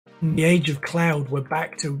In the age of cloud, we're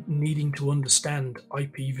back to needing to understand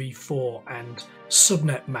IPv4 and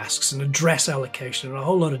subnet masks and address allocation and a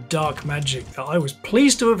whole lot of dark magic that I was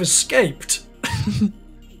pleased to have escaped.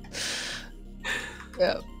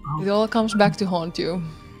 Yeah, it all comes back to haunt you.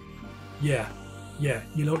 Yeah, you're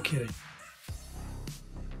not kidding.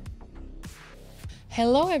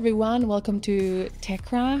 Hello everyone, welcome to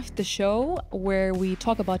TechCraft, the show where we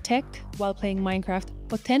talk about tech while playing Minecraft,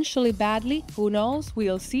 potentially badly, who knows,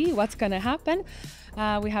 we'll see what's gonna happen.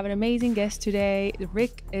 We have an amazing guest today.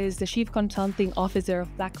 Rick is the Chief Consulting Officer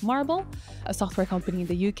of Black Marble, a software company in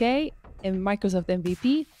the UK, and Microsoft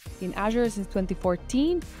MVP in Azure since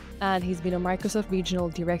 2014, and he's been a Microsoft Regional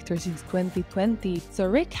Director since 2020. So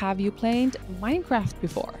Rick, have you played Minecraft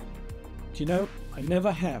before? Do you know, I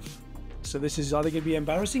never have. So this is either going to be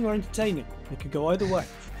embarrassing or entertaining. It could go either way.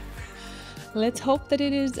 Let's hope that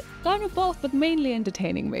it is kind of both, but mainly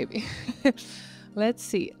entertaining, maybe. Let's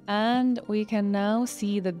see. And we can now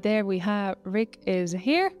see that there we have Rick is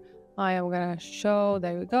here. I am going to show,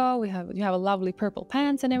 there we go. You have a lovely purple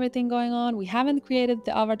pants and everything going on. We haven't created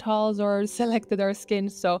the avatars or selected our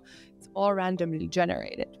skins, so it's all randomly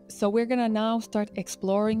generated. So we're going to now start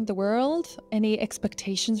exploring the world. Any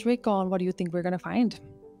expectations, Rick, on what do you think we're going to find?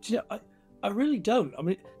 Yeah, I really don't. I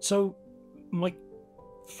mean, so my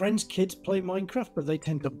friends' kids play Minecraft, but they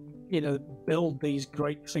tend to, build these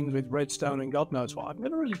great things with redstone and God knows what. I've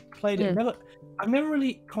never really played it. I've never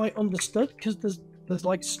really quite understood because there's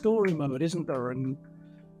like story mode, isn't there? And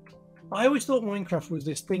I always thought Minecraft was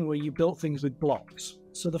this thing where you built things with blocks.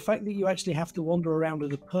 So the fact that you actually have to wander around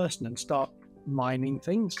as a person and start mining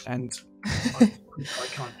things, and I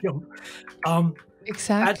can't jump.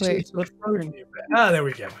 Exactly. Actually, sort of throwing me a bit. There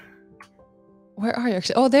we go. Where are you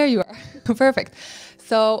actually? Oh, there you are. Perfect.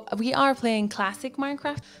 So we are playing classic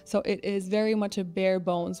Minecraft. So it is very much a bare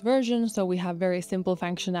bones version. So we have very simple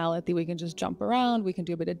functionality. We can just jump around. We can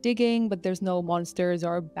do a bit of digging, but there's no monsters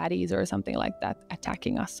or baddies or something like that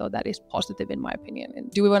attacking us. So that is positive in my opinion.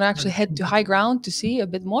 And do we want to actually head to high ground to see a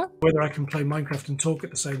bit more? Whether I can play Minecraft and talk at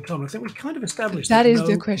the same time. I think we've kind of established that is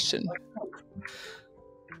the question.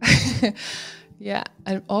 Yeah,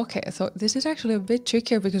 and okay, so this is actually a bit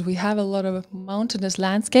trickier because we have a lot of mountainous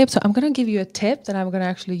landscape. So I'm going to give you a tip that I'm going to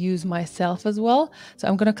actually use myself as well. So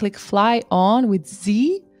I'm going to click fly on with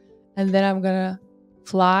Z, and then I'm going to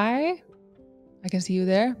fly. I can see you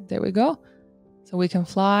there. There we go. So we can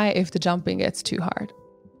fly if the jumping gets too hard.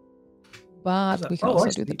 But we can also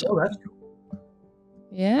do the jump. That's cool.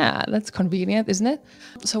 Yeah, that's convenient, isn't it?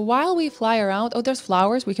 So while we fly around, there's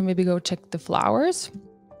flowers. We can maybe go check the flowers.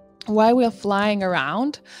 While we are flying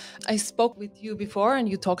around, I spoke with you before and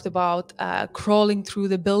you talked about crawling through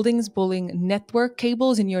the buildings, pulling network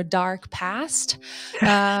cables in your dark past.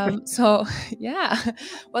 So yeah,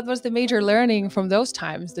 what was the major learning from those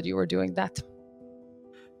times that you were doing that?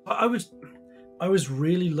 I was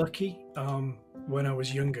really lucky when I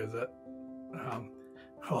was younger that,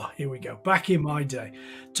 here we go, back in my day.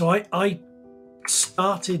 So I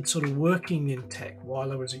started sort of working in tech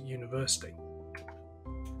while I was at university.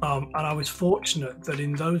 And I was fortunate that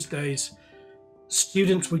in those days,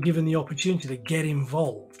 students were given the opportunity to get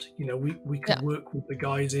involved. We could work with the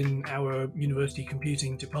guys in our university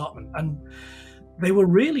computing department, and they were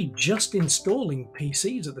really just installing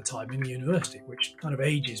PCs at the time in the university, which kind of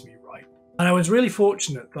ages me, right? And I was really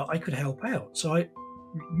fortunate that I could help out. So I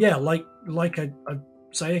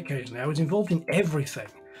say occasionally, I was involved in everything.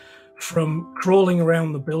 From crawling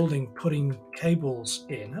around the building, putting cables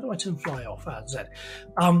in. How do I turn fly off? Z.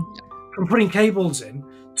 From putting cables in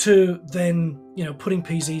to then, putting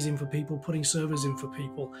PCs in for people, putting servers in for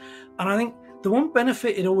people. And I think the one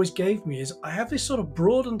benefit it always gave me is I have this sort of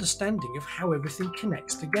broad understanding of how everything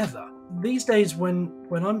connects together. These days, when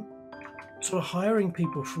I'm sort of hiring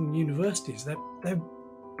people from universities, they're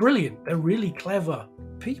brilliant. They're really clever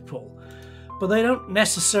people, but they don't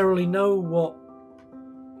necessarily know what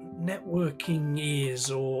networking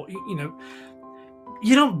is, or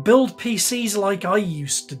you don't build PCs like I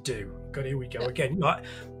used to do. God, here we go again.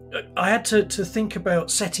 I had to think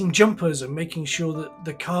about setting jumpers and making sure that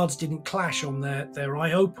the cards didn't clash on their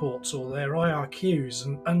I/O ports or their IRQs,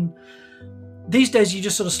 and these days you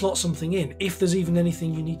just sort of slot something in if there's even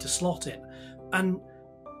anything you need to slot in. And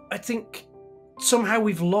I think somehow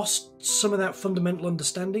we've lost some of that fundamental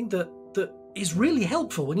understanding that is really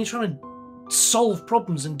helpful when you're trying to solve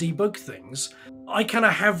problems and debug things. I kind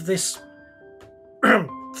of have this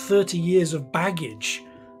 30 years of baggage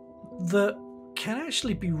that can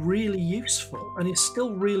actually be really useful and is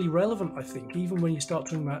still really relevant, I think, even when you start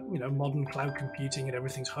talking about modern cloud computing and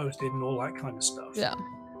everything's hosted and all that kind of stuff. Yeah.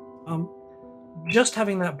 just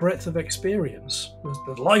having that breadth of experience,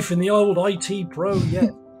 the life in the old IT pro, yeah.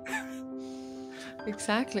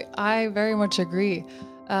 Exactly. I very much agree.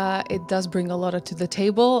 It does bring a lot to the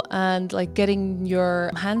table, and like getting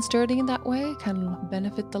your hands dirty in that way can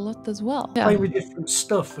benefit a lot as well. Play with different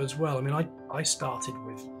stuff as well. I mean, I started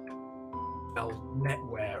with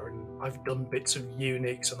NetWare, and I've done bits of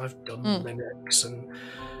Unix, and I've done Linux, and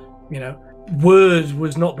Word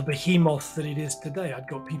was not the behemoth that it is today. I'd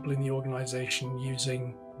got people in the organization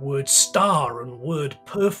using Word Star and Word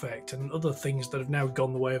Perfect and other things that have now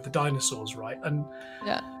gone the way of the dinosaurs, right? And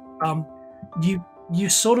you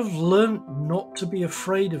sort of learn not to be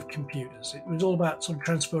afraid of computers. It was all about sort of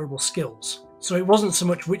transferable skills. So it wasn't so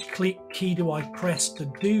much which key do I press to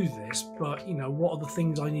do this, but what are the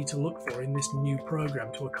things I need to look for in this new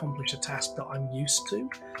program to accomplish a task that I'm used to.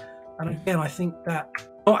 And again, I think that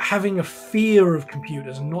not having a fear of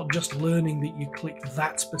computers and not just learning that you click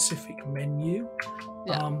that specific menu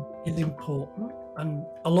is important. And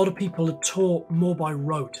a lot of people are taught more by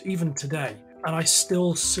rote, even today. And I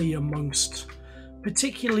still see amongst,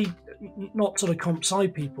 particularly not sort of comp sci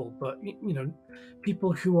people, but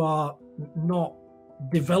people who are not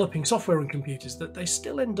developing software on computers, that they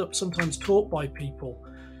still end up sometimes taught by people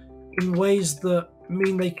in ways that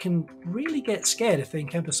mean they can really get scared if they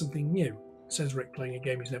encounter something new. Says Rick, playing a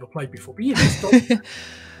game he's never played before. But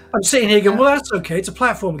I'm sitting here going, well, that's okay. It's a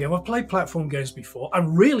platform game. I've played platform games before.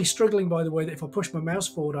 I'm really struggling, by the way, that if I push my mouse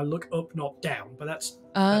forward, I look up, not down. But that's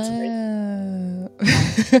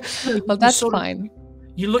well, that's fine.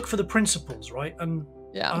 You look for the principles, right? And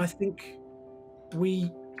I think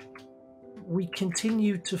we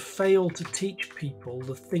continue to fail to teach people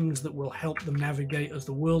the things that will help them navigate as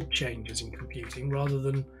the world changes in computing, rather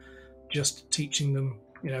than just teaching them,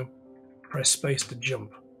 press space to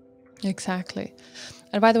jump. Exactly.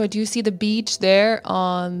 And by the way, do you see the beach there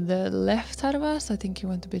on the left side of us? I think you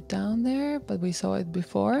went a bit down there, but we saw it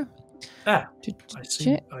before. I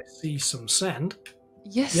see some sand.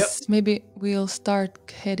 Yes, yep. Maybe we'll start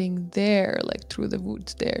heading there, like through the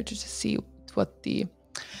woods there, to see what the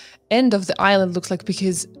end of the island looks like,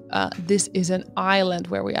 because this is an island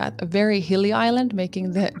where we're at, a very hilly island,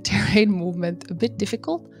 making the terrain movement a bit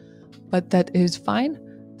difficult, but that is fine.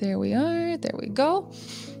 There we are, there we go.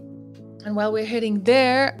 And while we're heading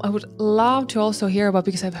there, I would love to also hear about,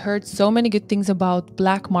 because I've heard so many good things about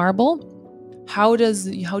Black Marble. How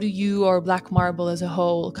do you or Black Marble as a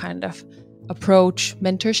whole kind of approach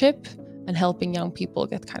mentorship and helping young people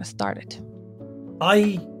get kind of started?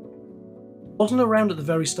 I wasn't around at the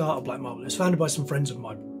very start of Black Marble. It was founded by some friends of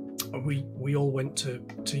mine. And we all went to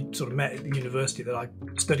sort of met at the university that I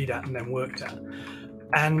studied at and then worked at.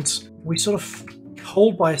 And we sort of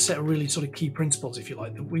hold by a set of really sort of key principles, if you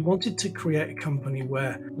like, that we wanted to create a company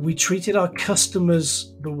where we treated our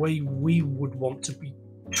customers the way we would want to be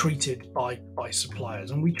treated by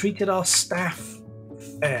suppliers, and we treated our staff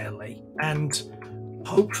fairly, and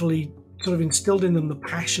hopefully sort of instilled in them the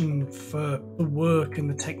passion for the work and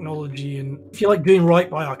the technology, and if you like, doing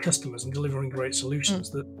right by our customers and delivering great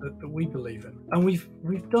solutions that we believe in. And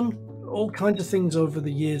we've done all kinds of things over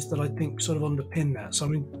the years that I think sort of underpin that. So I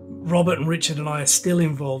mean, Robert and Richard and I are still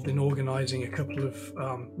involved in organising a couple of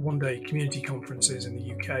one-day community conferences in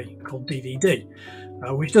the UK called DDD,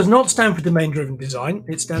 which does not stand for Domain-Driven Design.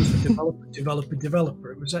 It stands for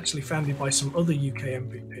Developer. It was actually founded by some other UK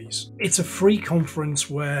MVPs. It's a free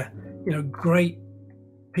conference where great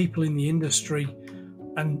people in the industry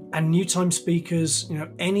and new time speakers,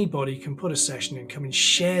 anybody can put a session in, come and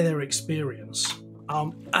share their experience,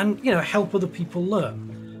 and help other people learn.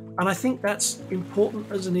 And I think that's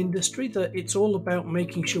important as an industry, that it's all about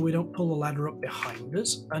making sure we don't pull the ladder up behind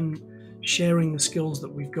us and sharing the skills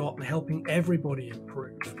that we've got and helping everybody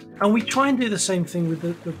improve. And we try and do the same thing with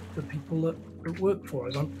the people that work for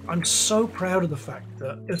us. I'm so proud of the fact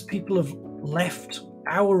that as people have left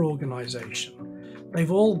our organization,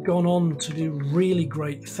 they've all gone on to do really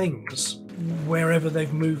great things wherever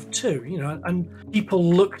they've moved to, and people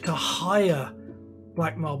look to hire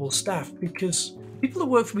Black Marble staff, because people that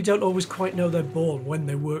work for me don't always quite know they're born when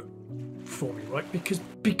they work for me, right?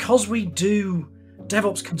 Because we do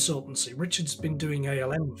DevOps consultancy. Richard's been doing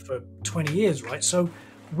ALM for 20 years, right? So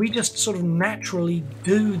we just sort of naturally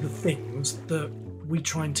do the things that we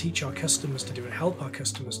try and teach our customers to do and help our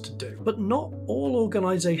customers to do. But not all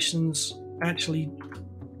organizations actually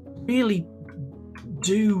really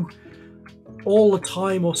do all the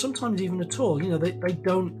time, or sometimes even at all. They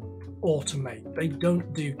don't automate. They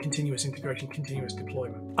don't do continuous integration, continuous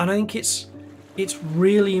deployment. And I think it's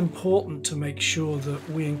really important to make sure that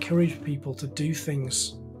we encourage people to do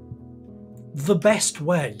things the best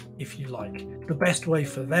way, if you like, the best way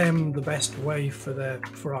for them, the best way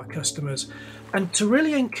for our customers, and to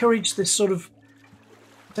really encourage this sort of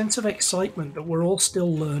sense of excitement that we're all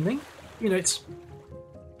still learning. It's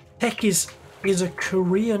tech is a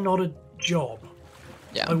career, not a job.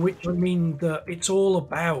 Yeah. By which I mean that it's all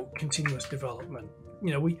about continuous development.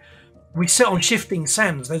 We sit on shifting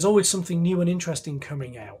sands. There's always something new and interesting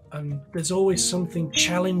coming out, and there's always something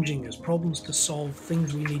challenging us, problems to solve,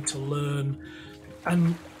 things we need to learn,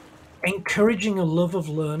 and encouraging a love of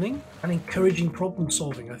learning and encouraging problem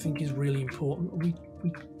solving, I think, is really important. We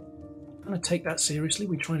kind of take that seriously.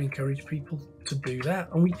 We try and encourage people to do that,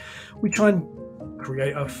 and we try and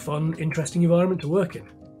create a fun, interesting environment to work in.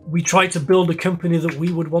 We try to build a company that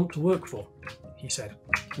we would want to work for, he said,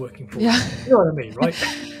 working for. Yeah. You know what I mean, right?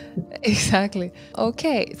 Exactly.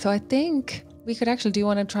 Okay, so I think we could actually, do you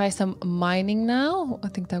want to try some mining now? I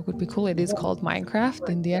think that would be cool. It is called Minecraft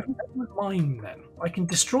in the end. Mine then. I can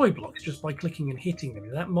destroy blocks just by clicking and hitting them.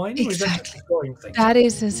 Is that mining? Or is that just destroying things? That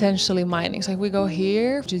is essentially mining. So if we go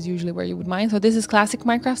here, which is usually where you would mine. So this is classic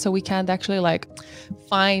Minecraft. So we can't actually like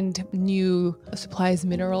find new supplies,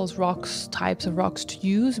 minerals, rocks, types of rocks to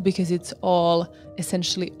use, because it's all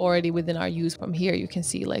essentially already within our use. From here you can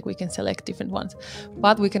see like we can select different ones,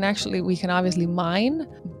 but we can obviously mine,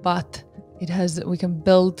 but we can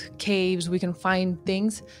build caves, we can find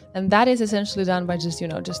things, and that is essentially done by just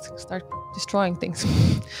start destroying things.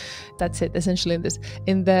 That's it, essentially.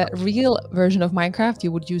 In the real version of Minecraft,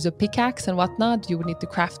 you would use a pickaxe and whatnot. You would need to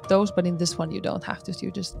craft those, but in this one you don't have to. So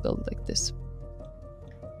you just build like this.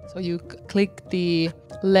 So you click the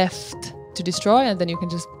left to destroy, and then you can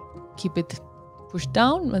just keep it pushed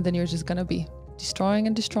down, and then you're just gonna be destroying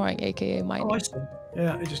and destroying, aka mining. Oh, I see.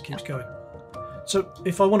 Yeah, it just keeps going. So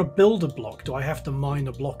if I want to build a block, do I have to mine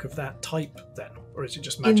a block of that type then? Or is it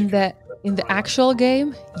just magic? In the actual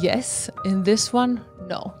game, yes. In this one,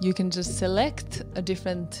 no. You can just select a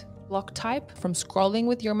different block type from scrolling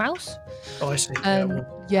with your mouse. Oh, I see. And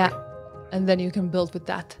and then you can build with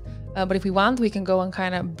that. But if we want, we can go and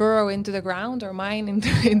kind of burrow into the ground or mine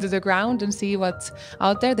into the ground and see what's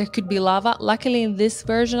out there. There could be lava. Luckily, in this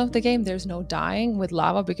version of the game, there's no dying with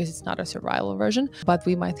lava because it's not a survival version. But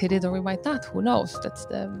we might hit it or we might not. Who knows? That's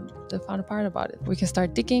the fun part about it. We can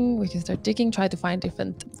start digging. Try to find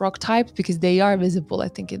different rock types because they are visible, I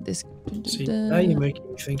think, in this. See, now you're making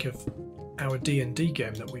me think of our D&D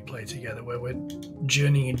game that we play together, where we're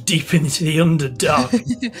journeying deep into the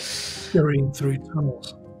Underdark, scurrying through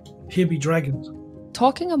tunnels. Here be dragons.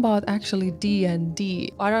 Talking about actually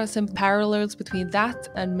D&D, what are some parallels between that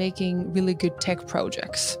and making really good tech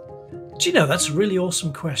projects? Do you know, that's a really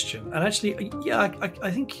awesome question. And actually, yeah, I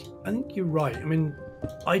think you're right. I mean,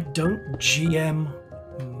 I don't GM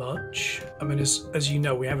much. I mean, as you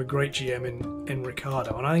know, we have a great GM in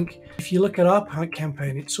Ricardo, and I think if you look at our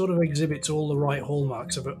campaign, it sort of exhibits all the right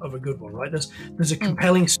hallmarks of a good one, right? There's a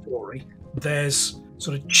compelling story. There's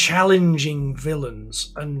sort of challenging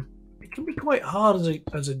villains, and it can be quite hard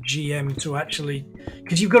as a GM to actually,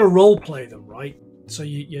 because you've got to role play them, right? So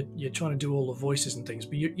you're trying to do all the voices and things,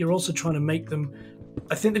 but you're also trying to make them.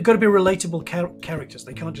 I think they've got to be relatable characters.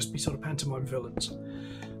 They can't just be sort of pantomime villains.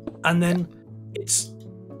 And then it's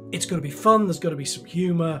got to be fun. There's got to be some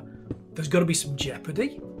humor. There's got to be some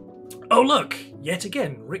jeopardy. Oh look, yet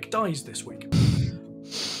again, Rick dies this week.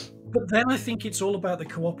 But then I think it's all about the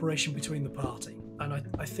cooperation between the party, and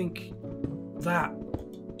I think that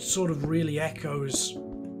sort of really echoes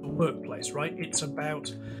the workplace, right? It's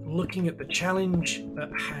about looking at the challenge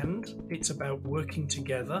at hand. It's about working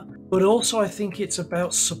together, but also I think it's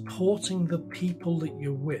about supporting the people that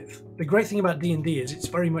you're with. The great thing about D&D is it's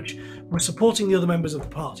very much, we're supporting the other members of the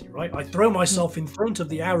party, right? I throw myself in front of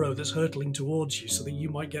the arrow that's hurtling towards you so that you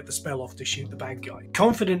might get the spell off to shoot the bad guy.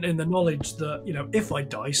 Confident in the knowledge that, if I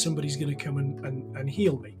die, somebody's going to come and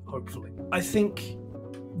heal me, hopefully. I think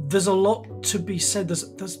there's a lot to be said.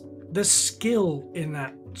 There's skill in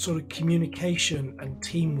that sort of communication and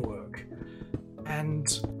teamwork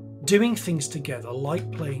and doing things together, like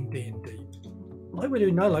playing D&D, like we're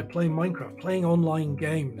doing now, like playing Minecraft, playing online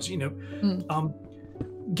games,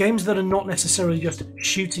 games that are not necessarily just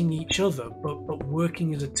shooting each other, but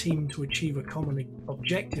working as a team to achieve a common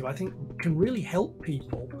objective, I think can really help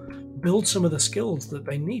people build some of the skills that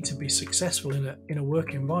they need to be successful in a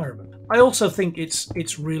work environment. I also think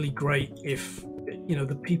it's really great if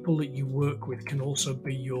the people that you work with can also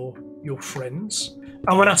be your friends.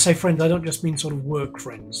 And when I say friends, I don't just mean sort of work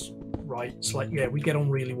friends, right? It's like, yeah, we get on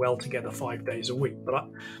really well together 5 days a week. But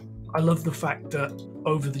I love the fact that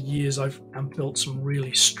over the years I've built some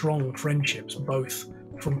really strong friendships, both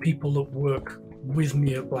from people that work with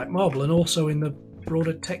me at Black Marble and also in the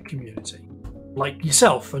broader tech community. like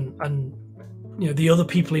yourself and the other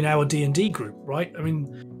people in our D&D group, right? I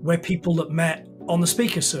mean, we're people that met on the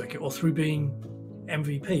speaker circuit or through being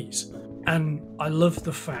MVPs. And I love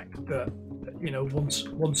the fact that,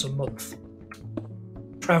 once a month,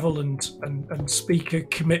 travel and speaker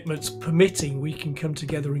commitments permitting, we can come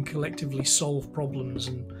together and collectively solve problems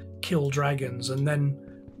and kill dragons. And then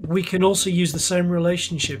we can also use the same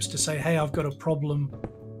relationships to say, hey, I've got a problem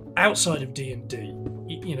outside of D&D.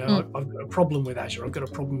 I've got a problem with Azure. I've got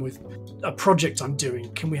a problem with a project I'm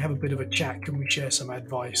doing. Can we have a bit of a chat? Can we share some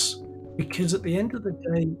advice? Because at the end of the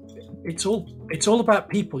day, it's all about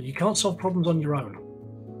people. You can't solve problems on your own.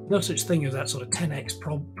 No such thing as that sort of 10x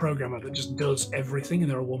programmer that just does everything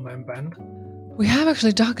and they're a one-man band. We have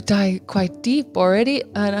actually dug quite deep already,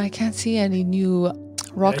 and I can't see any new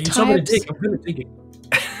rock types. I'm going to dig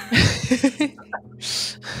it.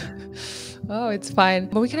 Oh, it's fine.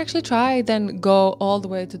 But we can actually try then go all the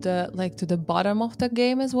way to the bottom of the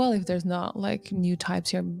game as well, if there's not like new types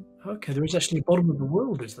here. Okay, there is actually a bottom of the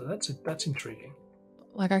world, is there? That's intriguing.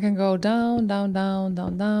 Like I can go down, down, down,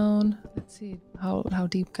 down, down. Let's see, how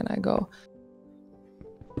deep can I go?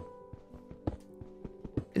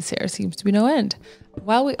 There seems to be no end.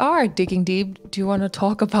 While we are digging deep, do you want to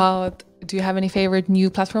talk about, do you have any favorite new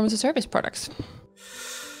platform as a service products?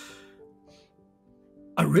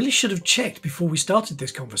 I really should have checked before we started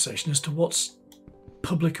this conversation as to what's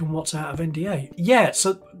public and what's out of NDA. Yeah,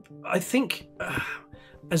 so I think,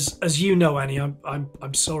 as you know, Annie,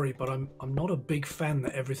 I'm sorry, but I'm not a big fan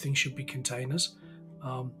that everything should be containers.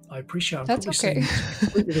 I appreciate I'm That's probably okay. saying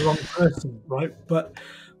completely the wrong person, right? But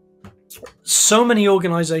so many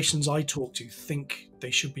organizations I talk to think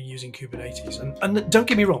they should be using Kubernetes. And don't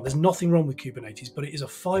get me wrong, there's nothing wrong with Kubernetes, but it is a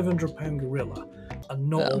 500-pound gorilla, and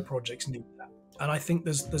not all projects need that. And I think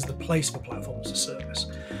there's the place for platform as a service.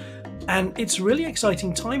 And it's a really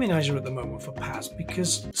exciting time in Azure at the moment for PaaS,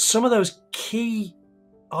 because some of those key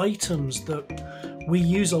items that we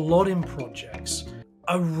use a lot in projects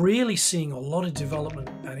are really seeing a lot of development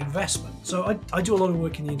and investment. So I do a lot of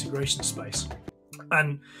work in the integration space.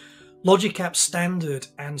 And Logic App Standard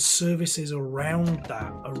and services around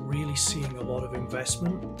that are really seeing a lot of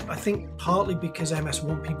investment. I think partly because MS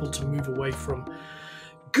want people to move away from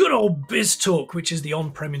good old BizTalk, which is the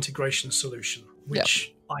on-prem integration solution,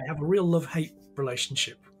 which I have a real love-hate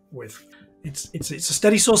relationship with. It's a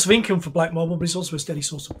steady source of income for Black Marble, but it's also a steady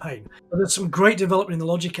source of pain. But there's some great development in the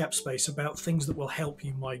Logic App space about things that will help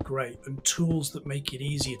you migrate and tools that make it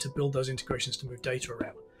easier to build those integrations to move data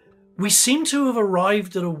around. We seem to have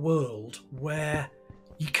arrived at a world where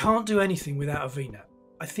you can't do anything without a VNet.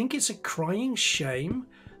 I think it's a crying shame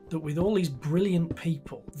that with all these brilliant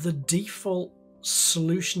people, the default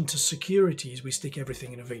solution to security is we stick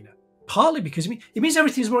everything in a VNet. Partly because it means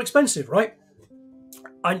everything's more expensive, right?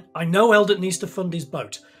 I know Eldon needs to fund his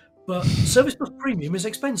boat, but Service Bus Premium is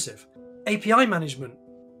expensive. API management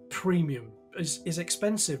premium is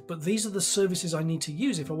expensive, but these are the services I need to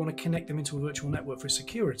use if I want to connect them into a virtual network for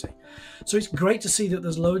security. So it's great to see that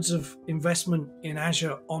there's loads of investment in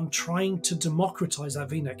Azure on trying to democratize that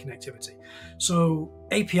VNet connectivity. So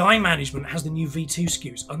API management has the new V2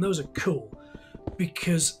 SKUs, and those are cool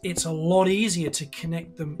because it's a lot easier to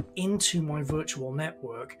connect them into my virtual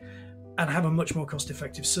network and have a much more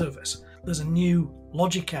cost-effective service. There's a new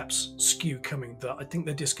Logic Apps SKU coming that I think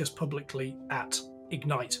they discussed publicly at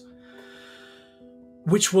Ignite,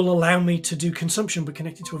 which will allow me to do consumption but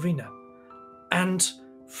connected to a VNet. And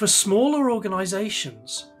for smaller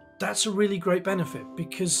organizations, that's a really great benefit,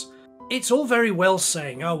 because it's all very well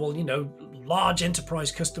saying, oh, well, large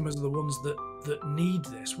enterprise customers are the ones that need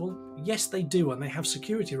this. Well, yes, they do, and they have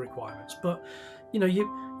security requirements. But,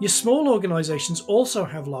 your small organizations also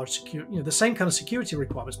have large security, the same kind of security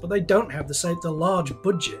requirements, but they don't have the large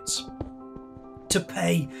budgets to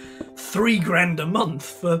pay $3,000 a month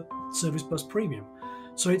for Service Bus Premium.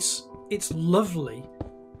 So it's lovely.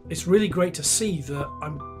 It's really great to see that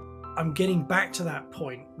I'm getting back to that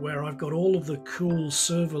point where I've got all of the cool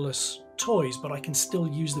serverless toys, but I can still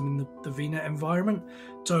use them in the VNet environment.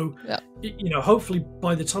 So, hopefully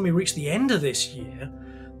by the time we reach the end of this year,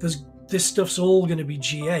 this stuff's all going to be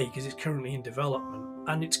GA because it's currently in development,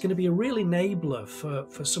 and it's going to be a real enabler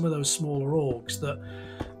for some of those smaller orgs that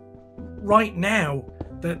right now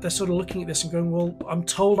they're sort of looking at this and going, well, I'm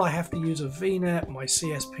told I have to use a VNet. My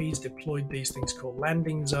CSP's deployed these things called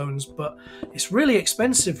landing zones, but it's really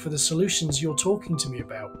expensive for the solutions you're talking to me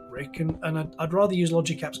about, Rick. And I'd rather use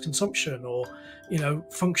Logic Apps consumption or,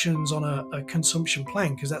 functions on a consumption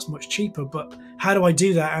plan because that's much cheaper. But how do I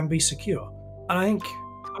do that and be secure? And I think,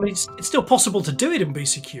 it's still possible to do it and be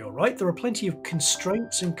secure, right? There are plenty of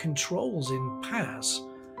constraints and controls in PaaS,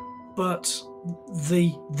 but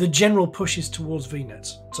the general push is towards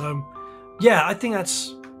VNets. So yeah, I think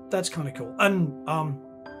that's kind of cool. And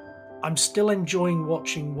I'm still enjoying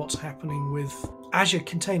watching what's happening with Azure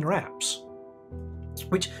Container Apps,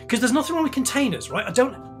 because there's nothing wrong with containers, right?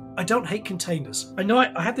 I don't hate containers. I know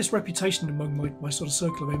I had this reputation among my sort of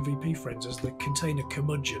circle of MVP friends as the container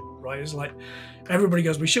curmudgeon, right? It's like everybody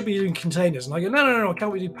goes, we should be using containers, and I go, no,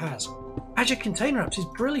 can't we do PaaS? Azure Container Apps is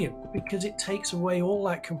brilliant because it takes away all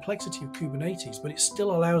that complexity of Kubernetes, but it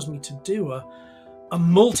still allows me to do a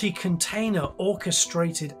multi-container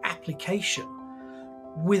orchestrated application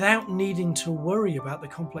without needing to worry about the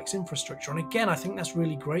complex infrastructure. And again, I think that's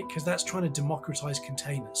really great because that's trying to democratize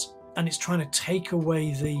containers, and it's trying to take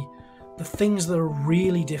away the things that are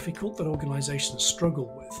really difficult that organizations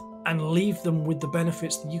struggle with, and leave them with the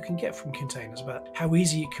benefits that you can get from containers, about how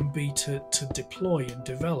easy it can be to deploy and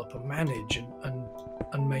develop and manage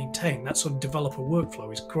and maintain. That sort of developer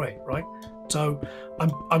workflow is great, right? So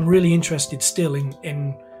I'm really interested still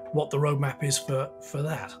in what the roadmap is for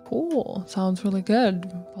that. Cool. Sounds really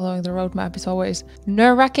good. Following the roadmap is always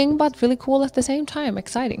nerve-wracking, but really cool at the same time.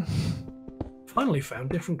 Exciting. Finally found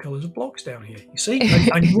different colours of blocks down here. You see,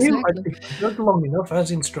 I knew if I dug long enough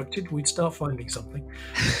as instructed, we'd start finding something.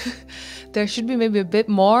 There should be maybe a bit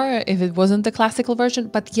more if it wasn't the classical version,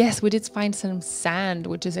 but yes, we did find some sand,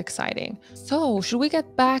 which is exciting. So should we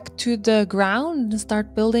get back to the ground and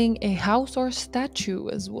start building a house or statue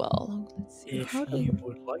as well? Let's see. If you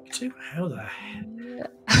would like to, how the heck?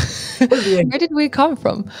 Yeah. Where did we come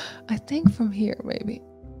from? I think from here, maybe.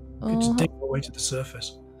 Could just dig our way to the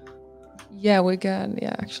surface. Yeah, we can.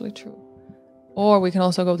 Yeah, actually true. Or we can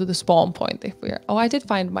also go to the spawn point if we're... Oh, I did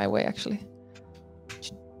find my way, actually.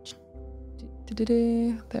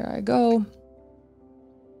 There I go.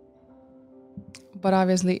 But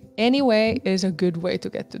obviously, any way is a good way to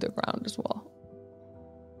get to the ground as well.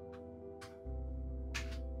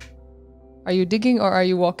 Are you digging or are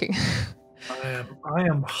you walking? I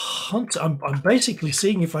am hunting. I'm basically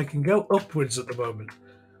seeing if I can go upwards at the moment.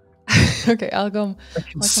 Okay, I'll go. I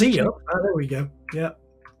can see up. Oh, there we go. Yeah.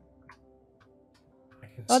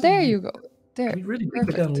 Oh, there you go. There. You really did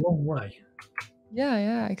go down a long way.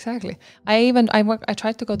 Yeah, exactly. I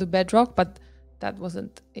tried to go to bedrock, but that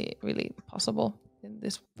wasn't really possible in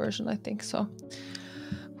this version, I think so.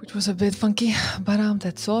 Which was a bit funky, but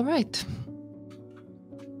that's all right.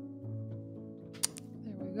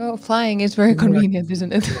 There we go. Flying is very convenient,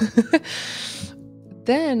 isn't it?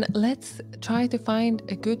 Then let's try to find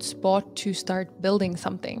a good spot to start building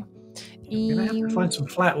something. You're going to have to find some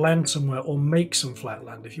flat land somewhere, or make some flat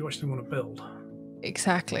land if you actually want to build.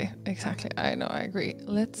 Exactly. I know, I agree.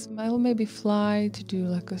 I'll maybe fly to do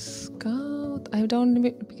like a scout. I don't,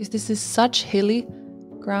 because this is such hilly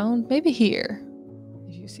ground. Maybe here,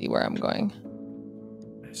 if you see where I'm going.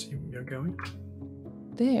 I see where you're going.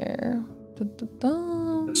 There.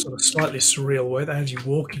 That's sort of slightly surreal way that has you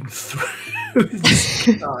walking through the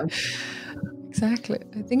sky. Exactly.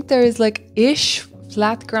 I think there is like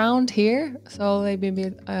flat ground here, so maybe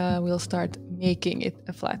we'll start making it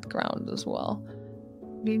a flat ground as well.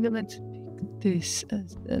 Maybe let's pick this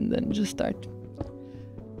and then just start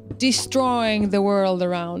destroying the world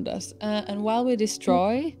around us. And while we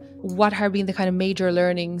destroy, what have been the kind of major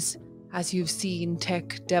learnings as you've seen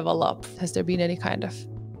tech develop? Has there been any kind of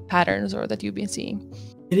patterns or that you've been seeing?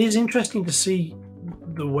 It is interesting to see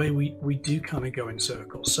the way we do kind of go in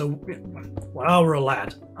circles. So when I was a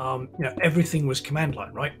lad, everything was command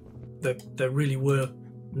line, right? There really were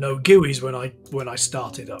no GUIs when I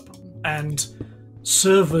started up, and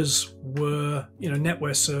servers were,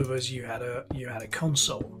 NetWare servers. You had a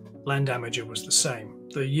console. LAN Damager was the same.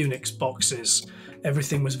 The Unix boxes,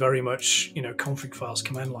 everything was very much config files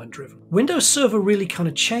command line driven. Windows Server really kind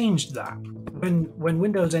of changed that. When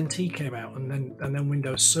Windows NT came out and then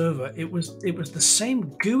Windows Server, it was the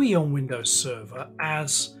same GUI on Windows Server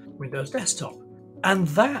as Windows Desktop, and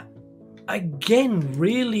that again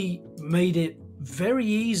really made it very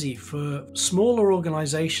easy for smaller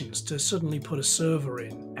organizations to suddenly put a server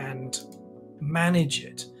in and manage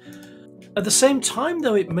it. At the same time,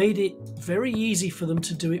 though, it made it very easy for them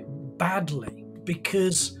to do it badly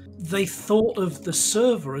because they thought of the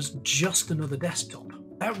server as just another desktop.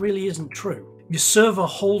 That really isn't true. Your server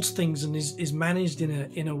holds things and is managed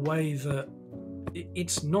in a way that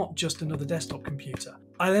it's not just another desktop computer.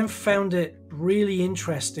 I then found it really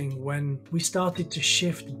interesting when we started to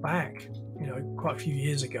shift back, quite a few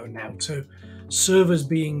years ago now, to servers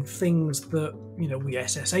being things that we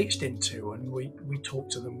SSH'd into, and we talk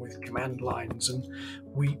to them with command lines, and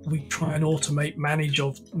we try and automate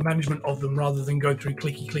management of them rather than go through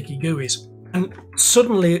clicky GUIs. And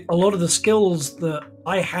suddenly, a lot of the skills that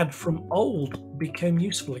I had from old became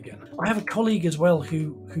useful again. I have a colleague as well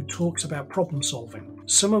who talks about problem solving.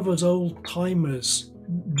 Some of us old timers,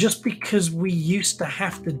 just because we used to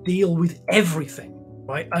have to deal with everything,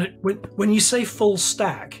 right? And when you say full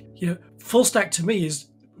stack, full stack to me is,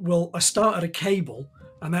 well, I start at a cable,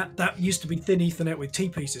 and that used to be thin Ethernet with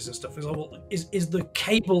T-pieces and stuff. Is the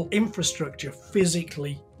cable infrastructure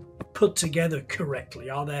physically put together correctly?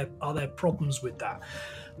 Are there problems with that?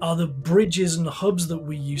 Are the bridges and hubs that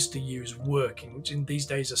we used to use working, which in these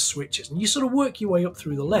days are switches? And you sort of work your way up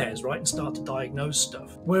through the layers, right, and start to diagnose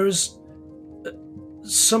stuff. Whereas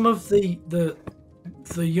some of the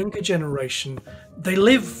younger generation, they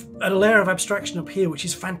live at a layer of abstraction up here, which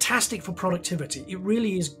is fantastic for productivity. It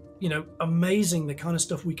really is, amazing the kind of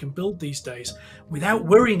stuff we can build these days without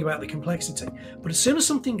worrying about the complexity. But as soon as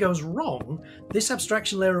something goes wrong, this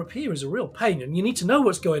abstraction layer up here is a real pain, and you need to know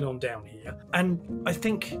what's going on down here. And I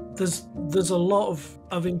think there's a lot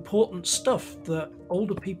of important stuff that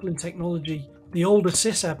older people in technology, the older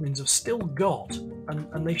sysadmins, have still got,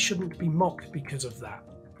 and they shouldn't be mocked because of that.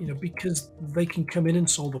 Because they can come in and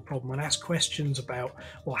solve a problem and ask questions about,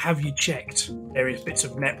 well, have you checked various bits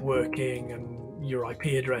of networking and your IP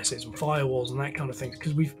addresses and firewalls and that kind of thing?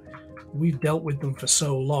 Because we've dealt with them for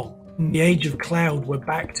so long. In the age of cloud, we're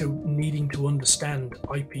back to needing to understand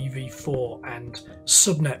IPv4 and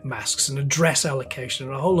subnet masks and address allocation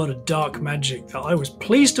and a whole lot of dark magic that I was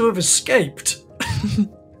pleased to have escaped.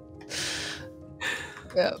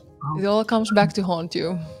 Yeah, it all comes back to haunt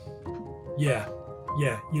you. Yeah,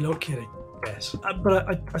 you're not kidding. Yes. But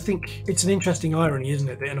I think it's an interesting irony, isn't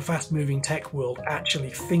it, that in a fast-moving tech world, actually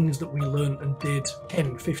things that we learned and did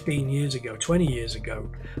 10, 15 years ago, 20 years ago,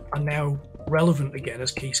 are now relevant again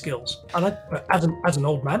as key skills. And as an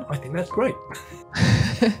old man, I think that's great.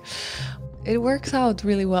 It works out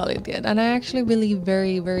really well in the end. And I actually believe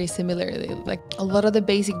very, very similarly. Like a lot of the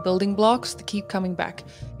basic building blocks to keep coming back.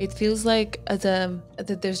 It feels like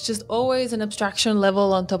that there's just always an abstraction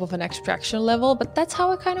level on top of an abstraction level, but that's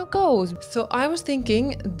how it kind of goes. So I was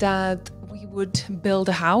thinking that we would build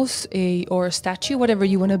a house or a statue, whatever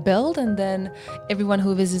you want to build, and then everyone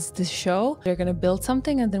who visits the show, they're going to build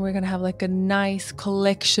something, and then we're going to have like a nice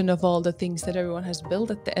collection of all the things that everyone has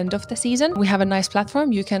built at the end of the season. We have a nice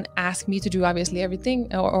platform. You can ask me to do obviously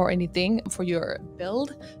everything or anything for your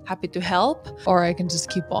build. Happy to help, or I can just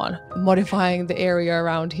keep on modifying the area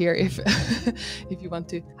around here if if you want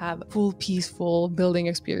to have a full peaceful building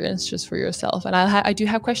experience just for yourself. And I do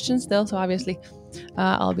have questions still, so obviously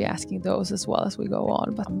I'll be asking those as well as we go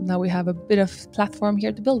on. But now we have a bit of platform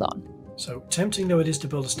here to build on. So tempting though it is to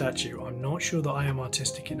build a statue, I'm not sure that I am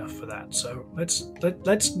artistic enough for that. So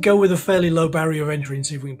let's go with a fairly low barrier of entry and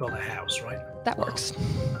see if we can build a house, right? That works.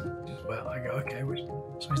 Well, I go, okay.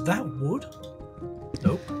 So is that wood?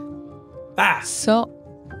 Nope. So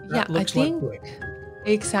yeah, I think like brick.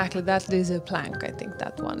 Exactly, that is a plank. I think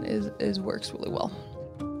that one is works really well.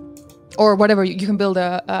 Or whatever, you can build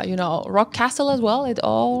a rock castle as well. It's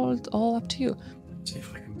all up to you. Let's see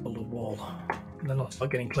if I can build a wall. And then I'll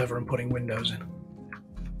start getting clever and putting windows in.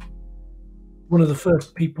 One of the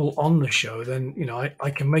first people on the show, then I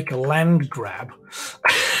can make a land grab.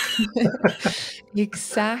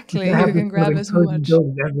 Exactly, you can grab as much.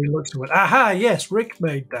 Everybody looks to it. Aha! Yes, Rick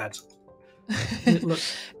made that. It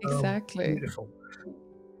looks exactly beautiful.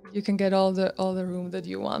 You can get all the room that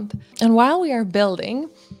you want. And while we are building,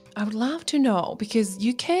 I would love to know, because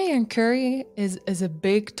UK and curry is a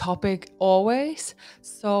big topic always.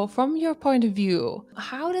 So from your point of view,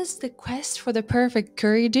 how does the quest for the perfect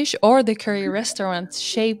curry dish or the curry restaurant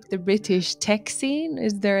shape the British tech scene?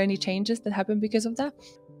 Is there any changes that happen because of that?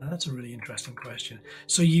 That's a really interesting question.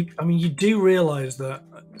 So you do realise that,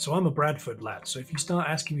 so I'm a Bradford lad, so if you start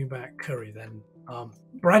asking me about curry, then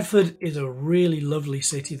Bradford is a really lovely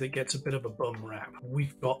city that gets a bit of a bum rap.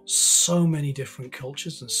 We've got so many different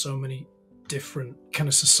cultures and so many different kind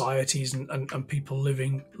of societies and people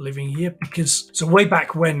living here, because so way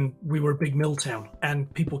back when we were a big mill town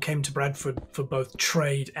and people came to Bradford for both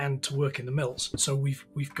trade and to work in the mills. So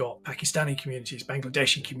we've got Pakistani communities,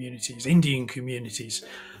 Bangladeshi communities, Indian communities,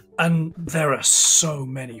 and there are so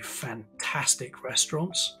many fantastic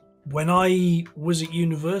restaurants. When I was at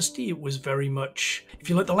university, it was very much, if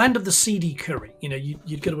you like, the land of the seedy curry.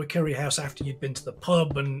 You'd go to a curry house after you'd been to the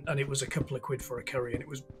pub, and it was a couple of quid for a curry, and it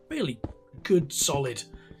was really good, solid.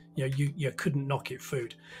 You couldn't knock it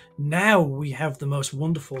food. Now we have the most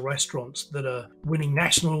wonderful restaurants that are winning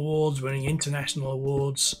national awards, winning international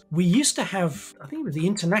awards. We used to have, I think it was the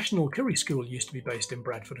International Curry School used to be based in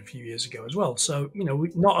Bradford a few years ago as well. So,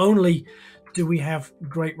 not only do we have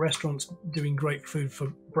great restaurants doing great food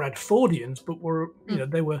for Bradfordians, but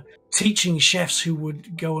they were teaching chefs who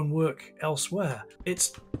would go and work elsewhere.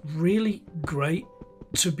 It's really great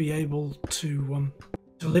to be able to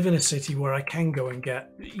live in a city where I can go and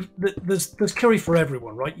get. There's curry for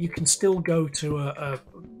everyone, right? You can still go to a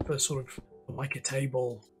sort of like a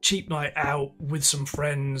table, cheap night out with some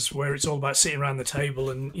friends where it's all about sitting around the table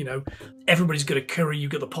and, everybody's got a curry.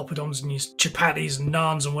 You've got the poppadoms and your chapatis and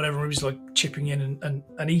naans and whatever. Everybody's like chipping in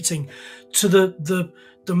and eating, to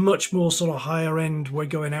the much more sort of higher end. We're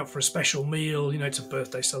going out for a special meal, it's a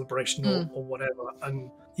birthday celebration or whatever.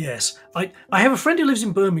 And yes, I have a friend who lives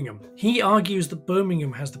in Birmingham. He argues that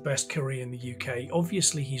Birmingham has the best curry in the UK.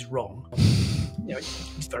 Obviously, he's wrong.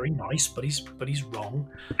 He's very nice, but he's wrong.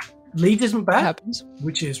 Leeds isn't bad,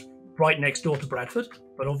 which is right next door to Bradford,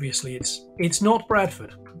 but obviously it's not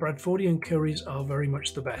Bradford. Bradfordian curries are very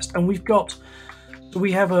much the best, and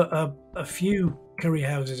we have a few curry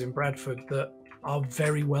houses in Bradford that are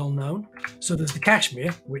very well known. So there's the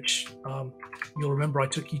Kashmir, which you'll remember I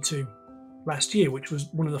took you to last year, which was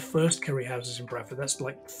one of the first curry houses in Bradford. That's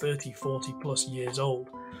like 30, 40 plus years old.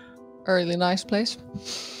 A really nice place.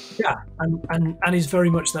 Yeah, and is very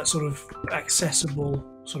much that sort of accessible,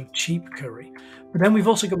 sort of cheap curry. But then we've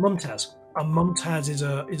also got Mumtaz. And Mumtaz is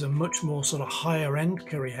a much more sort of higher end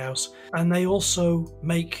curry house, and they also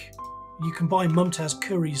you can buy Mumtaz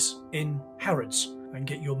curries in Harrods and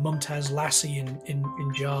get your Mumtaz lassi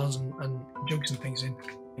in jars and jugs and things in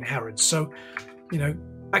Harrods. So,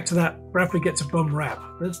 back to that, Bradford gets a bum rap.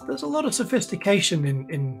 There's a lot of sophistication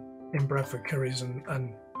in Bradford curries and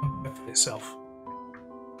Bradford itself.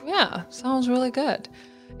 Yeah, sounds really good.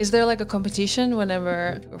 Is there like a competition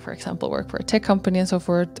whenever, for example, work for a tech company and so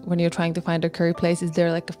forth, when you're trying to find a curry place? Is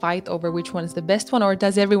there like a fight over which one is the best one, or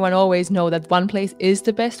does everyone always know that one place is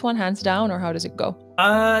the best one, hands down, or how does it go?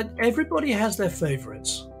 Everybody has their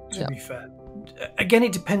favorites, to be fair. Again,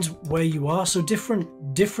 it depends where you are. So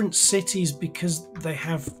different cities, because they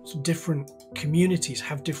have different communities,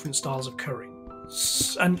 have different styles of curry.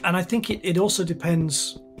 And I think it also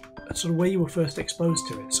depends sort of where you were first exposed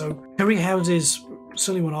to it. So curry houses,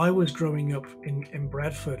 certainly when I was growing up in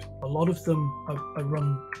Bradford, a lot of them are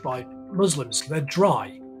run by Muslims. They're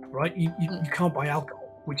dry, right? You can't buy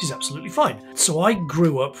alcohol, which is absolutely fine. So I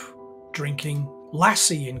grew up drinking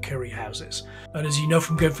lassi in curry houses. And as you know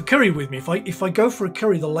from going for curry with me, if I go for a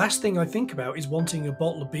curry, the last thing I think about is wanting a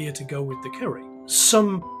bottle of beer to go with the curry.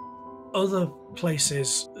 Some other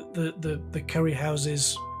places, the curry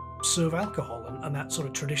houses serve alcohol, and that sort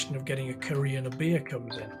of tradition of getting a curry and a beer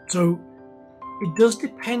comes in. So it does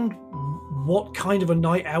depend what kind of a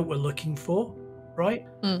night out we're looking for, right?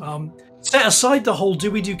 Set aside the whole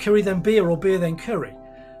do we do curry then beer or beer then curry,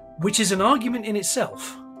 which is an argument in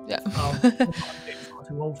itself. Yeah. I'm getting far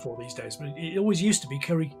too old for these days, but it always used to be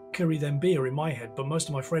curry then beer in my head, but most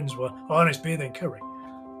of my friends were, no, it's beer then curry.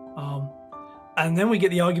 And then we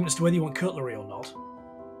get the argument as to whether you want cutlery or not.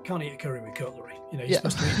 Can't eat a curry with cutlery. You're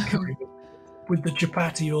supposed to eat a curry with the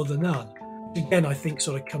chapati or the naan. Again, I think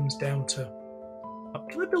sort of comes down to,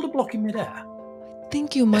 can I build a block in midair? I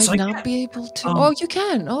think you might not be able to. You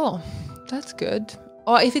can. Oh, that's good.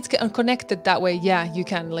 Or if it's connected that way, yeah, you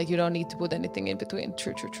can. Like, you don't need to put anything in between.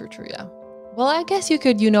 True, yeah. Well, I guess you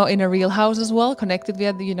could, in a real house as well, connected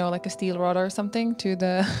via, like a steel rod or something to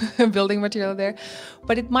the building material there.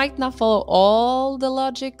 But it might not follow all the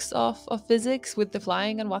logics of physics with the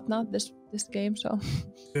flying and whatnot, this game, so.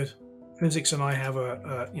 Good. Physics and I have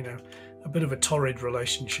a bit of a torrid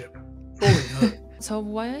relationship. So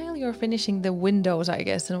while you're finishing the windows, I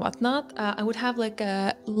guess, and whatnot, I would have like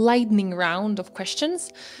a lightning round of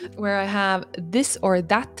questions where I have this or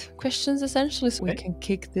that questions, essentially. So we can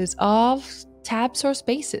kick this off. Tabs or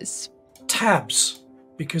spaces? Tabs,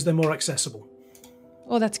 because they're more accessible.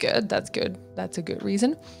 Oh, that's good. That's a good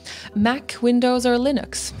reason. Mac, Windows, or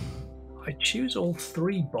Linux? I choose all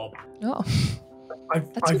three, Bob. Oh.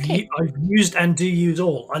 I've used and do use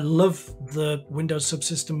all. I love the Windows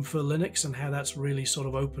subsystem for Linux and how that's really sort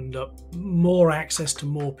of opened up more access to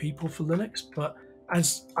more people for Linux. But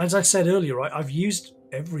as I said earlier, right, I've used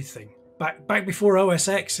everything. Back before OS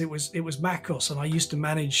X, it was macOS, and I used to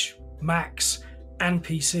manage Macs and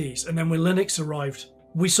PCs. And then when Linux arrived,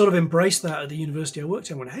 we sort of embraced that at the university I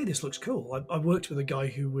worked in. I went, hey, this looks cool. I worked with a guy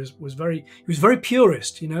who was very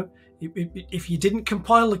purist, If you didn't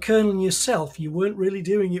compile the kernel yourself, you weren't really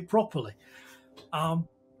doing it properly. And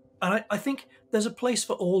I think there's a place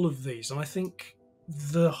for all of these. And I think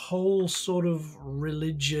the whole sort of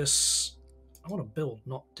religious, I want to build,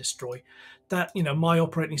 not destroy, that, my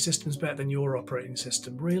operating system's better than your operating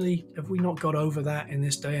system. Really, have we not got over that in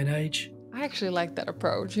this day and age? I actually like that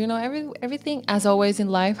approach. Everything, as always in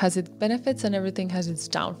life, has its benefits and everything has its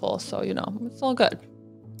downfalls. So, it's all good.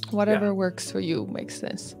 Whatever works for you makes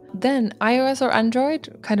sense. Then iOS or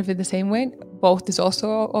Android, kind of in the same way. Both is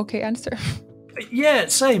also okay answer. Yeah,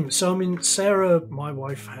 same. So, I mean, Sarah, my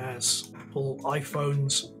wife, has Apple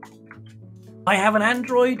iPhones. I have an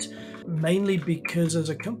Android, mainly because as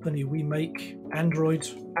a company, we make Android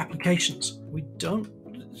applications.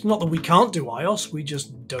 It's not that we can't do iOS, we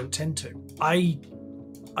just don't tend to. I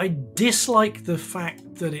dislike the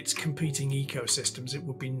fact that it's competing ecosystems. It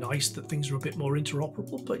would be nice that things are a bit more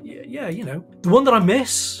interoperable, but yeah, the one that I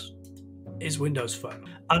miss is Windows Phone.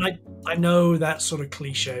 And I know that's sort of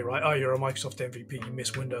cliche, right? Oh, you're a Microsoft MVP, you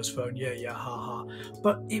miss Windows Phone. Yeah, haha.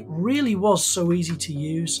 But it really was so easy to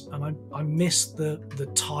use, and I missed the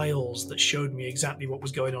tiles that showed me exactly what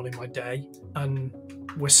was going on in my day. And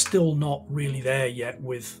we're still not really there yet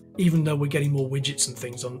even though we're getting more widgets and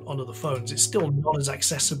things on other phones, it's still not as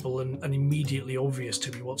accessible and immediately obvious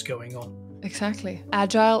to me what's going on. Exactly.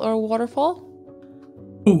 Agile or waterfall?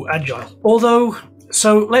 Ooh, Agile. Although,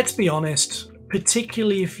 so let's be honest,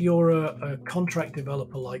 particularly if you're a contract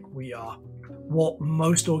developer like we are, what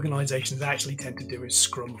most organizations actually tend to do is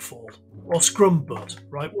Scrum fall. Or Scrum but,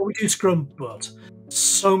 right? Well, we do Scrum but.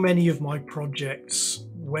 So many of my projects,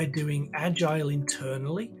 we're doing Agile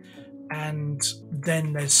internally, and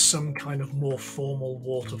then there's some kind of more formal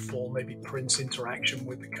waterfall, maybe Prince interaction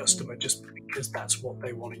with the customer, just because that's what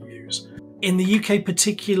they want to use. In the UK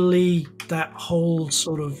particularly, that whole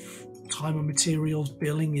sort of time and materials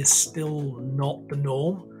billing is still not the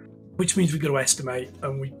norm, which means we've got to estimate,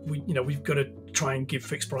 and we've got to try and give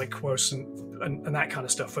fixed price quotes and that kind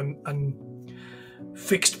of stuff. And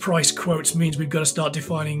fixed price quotes means we've got to start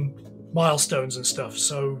defining milestones and stuff.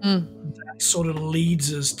 So that sort of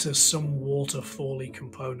leads us to some waterfall-y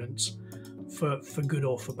components for good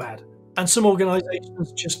or for bad. And some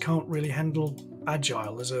organizations just can't really handle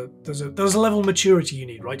Agile. There's a level of maturity you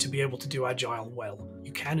need, right, to be able to do Agile well.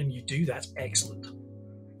 You can and you do, that's excellent.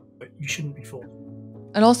 But you shouldn't be forced.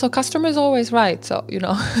 And also, customer is always right. So,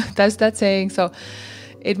 that's that saying. So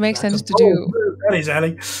it makes sense to do. That is,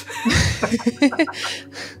 Ellie.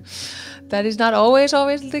 That is not always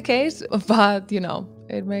the case, but,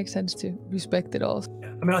 it makes sense to respect it all.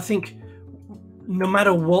 I mean, I think no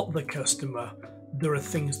matter what the customer, there are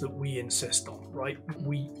things that we insist on, right?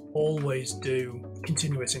 We always do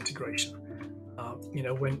continuous integration.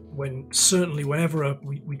 Whenever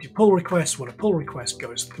we do pull requests, when a pull request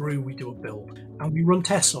goes through, we do a build, and we run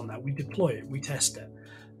tests on that. We deploy it, we test it,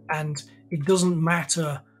 and it doesn't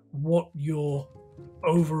matter what your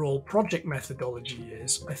overall project methodology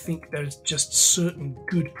is. I think there's just certain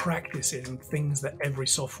good practices and things that every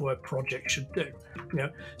software project should do.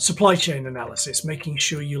 Supply chain analysis, making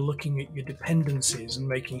sure you're looking at your dependencies and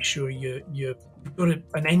making sure you've got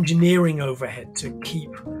an engineering overhead to keep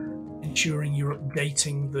ensuring you're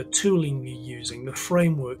updating the tooling you're using, the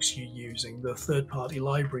frameworks you're using, the third-party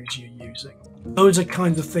libraries you're using. Those are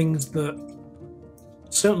kinds of things that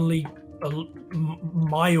certainly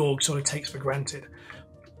my org sort of takes for granted,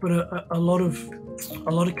 but a lot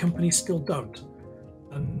of companies still don't.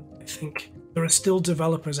 And I think there are still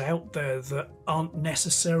developers out there that aren't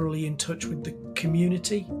necessarily in touch with the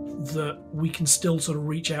community that we can still sort of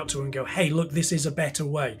reach out to and go, hey, look, this is a better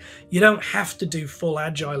way. You don't have to do full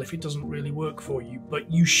Agile if it doesn't really work for you,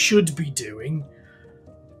 but you should be doing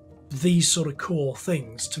these sort of core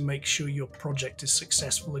things to make sure your project is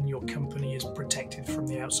successful and your company is protected from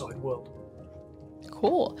the outside world.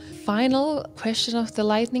 Cool. Final question of the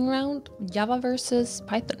lightning round, Java versus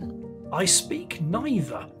Python. I speak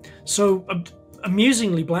neither. So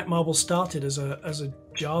amusingly, Black Marble started as a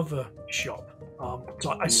Java shop.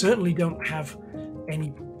 So I certainly don't have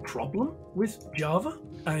any problem with Java.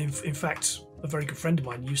 And in fact, a very good friend of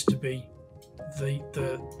mine used to be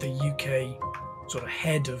the UK sort of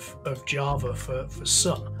head of Java for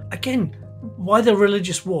Sun. Again, why the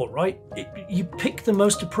religious war, right? You pick the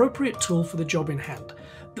most appropriate tool for the job in hand.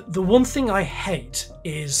 The one thing I hate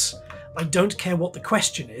is I don't care what the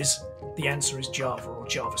question is, the answer is Java or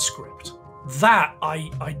JavaScript. That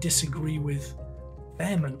I disagree with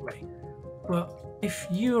vehemently. But if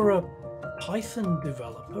you're a Python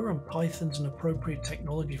developer and Python's an appropriate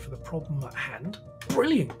technology for the problem at hand,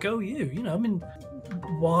 brilliant, go you. I mean,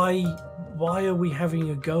 why are we having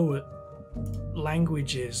a go at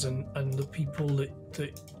languages and the people that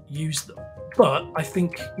use them? But I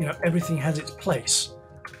think everything has its place,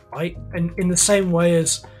 right? And in the same way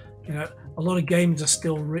as a lot of games are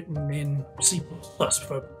still written in C++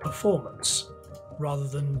 for performance rather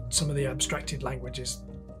than some of the abstracted languages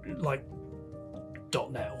like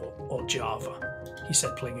 .NET or Java. He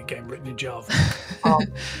said playing a game written in Java.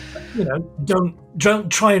 You know, don't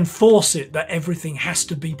try and force it that everything has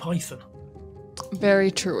to be Python. Very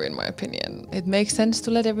true, in my opinion. It makes sense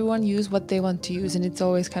to let everyone use what they want to use, and it's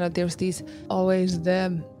always kind of, there's these always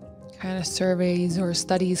the kind of surveys or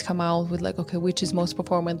studies come out with like, okay, which is most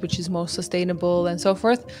performant, which is most sustainable, and so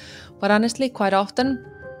forth. But honestly, quite often,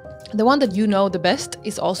 the one that you know the best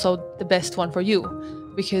is also the best one for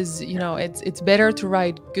you, because you know it's better to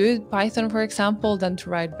write good Python, for example, than to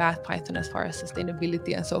write bad Python as far as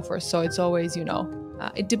sustainability and so forth. So it's always, you know,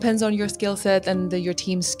 it depends on your skill set and your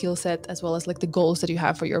team's skill set, as well as like the goals that you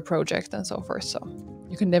have for your project and so forth. So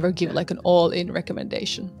you can never give like an all-in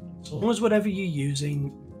recommendation. As long as whatever you're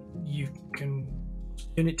using, you can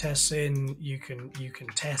unit tests in, you can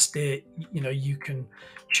test it, you know, you can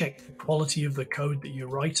check the quality of the code that you're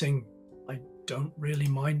writing. I don't really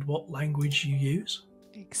mind what language you use.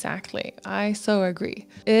 Exactly. I so agree.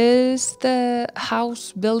 Is the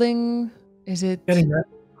house building, is it getting there?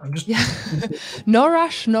 I'm just no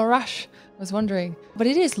rush, no rush. I was wondering. But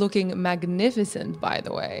it is looking magnificent, by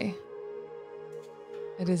the way.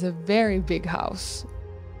 It is a very big house.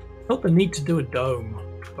 Not the need to do a dome,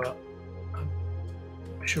 but I'm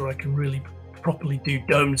sure I can really properly do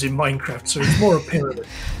domes in Minecraft, so it's more a pyramid.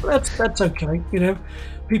 But that's okay, you know.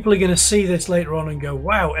 People are going to see this later on and go,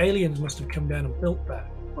 wow, aliens must have come down and built that.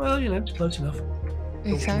 Well, you know, it's close enough.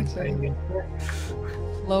 Exactly.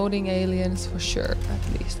 Floating aliens for sure,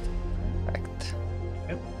 at least. Perfect.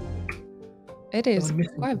 Yep. It is I'm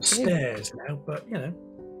missing quite big. Stairs now, but you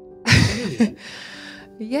know.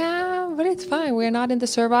 Yeah, but it's fine. We're not in the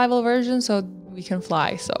survival version, so we can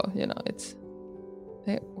fly. So you know, it's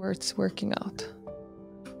working out.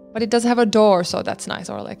 But it does have a door, so that's nice,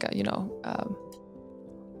 or like a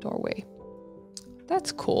doorway.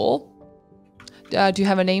 That's cool. Do you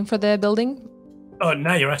have a name for the building? Oh,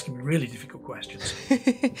 now you're asking me really difficult questions.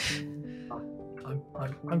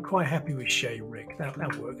 I'm quite happy with Shay Rick.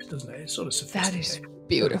 That works, doesn't it? It's sort of sophisticated. That is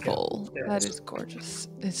beautiful. That is gorgeous.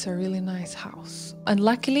 It's a really nice house. And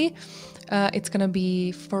luckily, it's gonna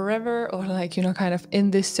be forever, or like, you know, kind of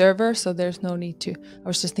in this server. So there's no need to. I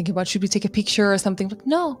was just thinking about, should we take a picture or something? But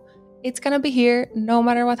no, it's gonna be here no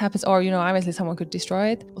matter what happens. Or, you know, obviously someone could destroy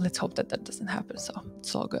it. Let's hope that that doesn't happen. So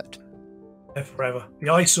it's all good. Yeah, forever. The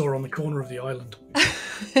eyesore on the corner of the island.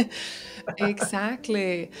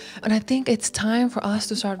 Exactly. And I think it's time for us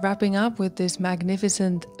to start wrapping up with this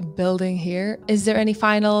magnificent building here. Is there any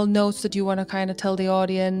final notes that you want to kind of tell the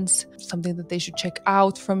audience? Something that they should check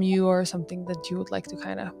out from you, or something that you would like to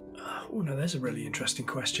kind of... Oh, no, that's a really interesting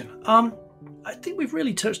question. I think we've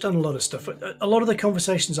really touched on a lot of stuff. A lot of the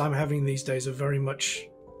conversations I'm having these days are very much...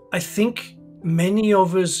 I think many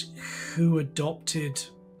of us who adopted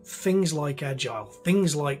things like Agile,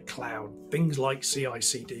 things like cloud, things like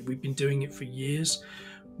CI/CD, we've been doing it for years.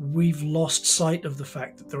 We've lost sight of the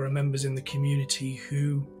fact that there are members in the community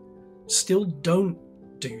who still don't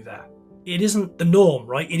do that. It isn't the norm,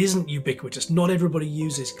 right? It isn't ubiquitous. Not everybody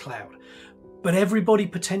uses cloud, but everybody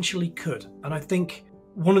potentially could. And I think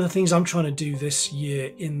one of the things I'm trying to do this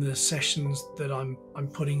year in the sessions that I'm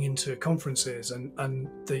putting into conferences and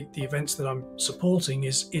the events that I'm supporting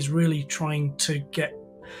is really trying to get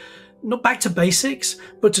not back to basics,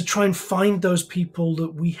 but to try and find those people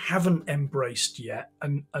that we haven't embraced yet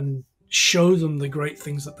and show them the great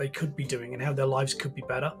things that they could be doing and how their lives could be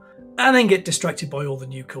better, and then get distracted by all the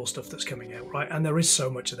new cool stuff that's coming out, right? And there is so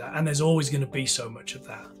much of that, and there's always going to be so much of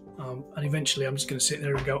that. And eventually I'm just going to sit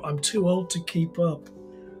there and go, I'm too old to keep up.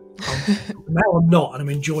 Now I'm not, and I'm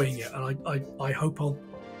enjoying it, and I hope I'll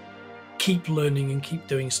keep learning and keep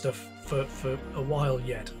doing stuff for a while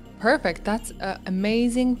yet. Perfect. That's an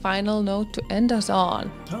amazing final note to end us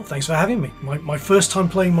on. Well, thanks for having me. My first time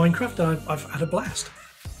playing Minecraft, and I've had a blast.